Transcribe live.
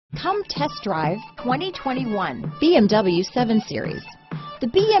Come test drive 2021 BMW 7 Series. The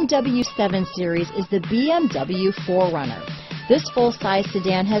BMW 7 Series is the BMW 4Runner. This full-size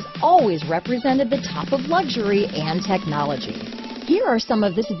sedan has always represented the top of luxury and technology. Here are some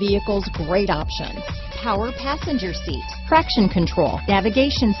of this vehicle's great options: power passenger seat, traction control,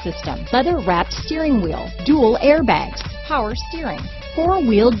 navigation system, leather-wrapped steering wheel, dual airbags, power steering,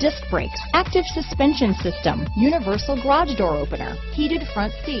 four-wheel disc brakes, active suspension system, universal garage door opener, heated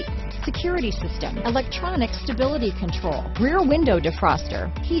front seats, security system, electronic stability control, rear window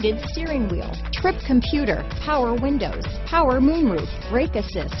defroster, heated steering wheel, trip computer, power windows, power moonroof, brake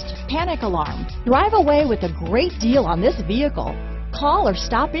assist, panic alarm. Drive away with a great deal on this vehicle. Call or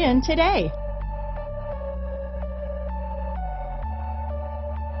stop in today.